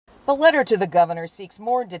The letter to the governor seeks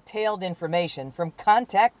more detailed information from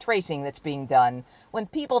contact tracing that's being done when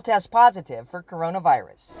people test positive for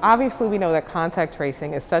coronavirus. Obviously, we know that contact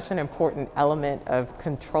tracing is such an important element of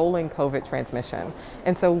controlling COVID transmission.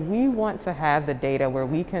 And so we want to have the data where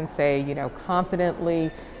we can say, confidently,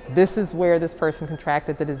 this is where this person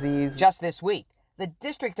contracted the disease. Just this week, the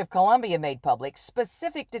District of Columbia made public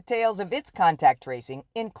specific details of its contact tracing,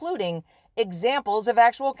 including examples of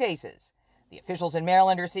actual cases. The officials in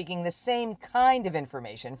Maryland are seeking the same kind of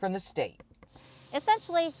information from the state.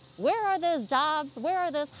 Essentially, where are those jobs? Where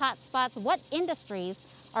are those hot spots? What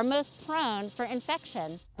industries are most prone for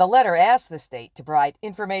infection? The letter asks the state to provide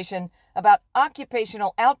information about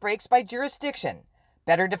occupational outbreaks by jurisdiction,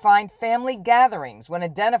 better define family gatherings when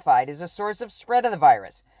identified as a source of spread of the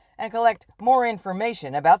virus, and collect more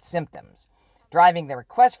information about symptoms. Driving the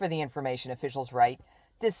request for the information, officials write,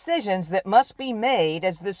 decisions that must be made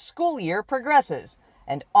as the school year progresses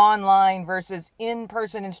and online versus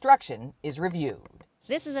in-person instruction is reviewed.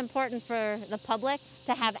 This is important for the public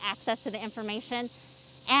to have access to the information.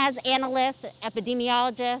 As analysts,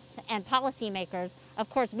 epidemiologists, and policymakers, of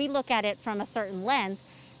course, we look at it from a certain lens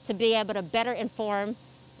to be able to better inform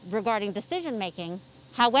regarding decision making.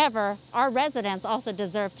 However, our residents also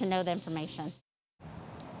deserve to know the information.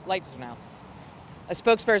 Lights now. A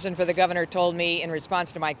spokesperson for the governor told me in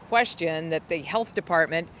response to my question that the health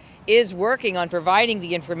department is working on providing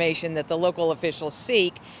the information that the local officials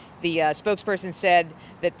seek. The spokesperson said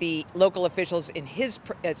that the local officials, in his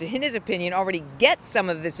opinion, already get some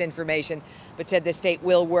of this information, but said the state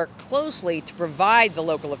will work closely to provide the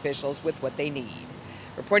local officials with what they need.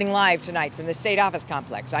 Reporting live tonight from the State Office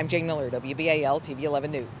Complex, I'm Jane Miller, WBAL-TV 11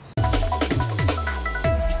 News.